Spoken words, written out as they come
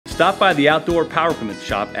Stop by the Outdoor Power Equipment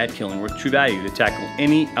shop at Killingworth True Value to tackle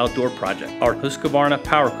any outdoor project. Our Husqvarna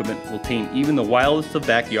power equipment will tame even the wildest of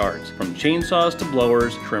backyards. From chainsaws to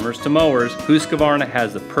blowers, trimmers to mowers, Husqvarna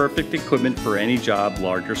has the perfect equipment for any job,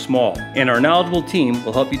 large or small. And our knowledgeable team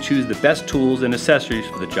will help you choose the best tools and accessories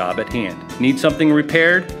for the job at hand. Need something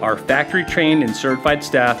repaired? Our factory-trained and certified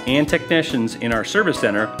staff and technicians in our service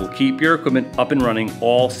center will keep your equipment up and running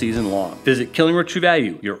all season long. Visit Killingworth True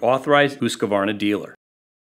Value, your authorized Husqvarna dealer.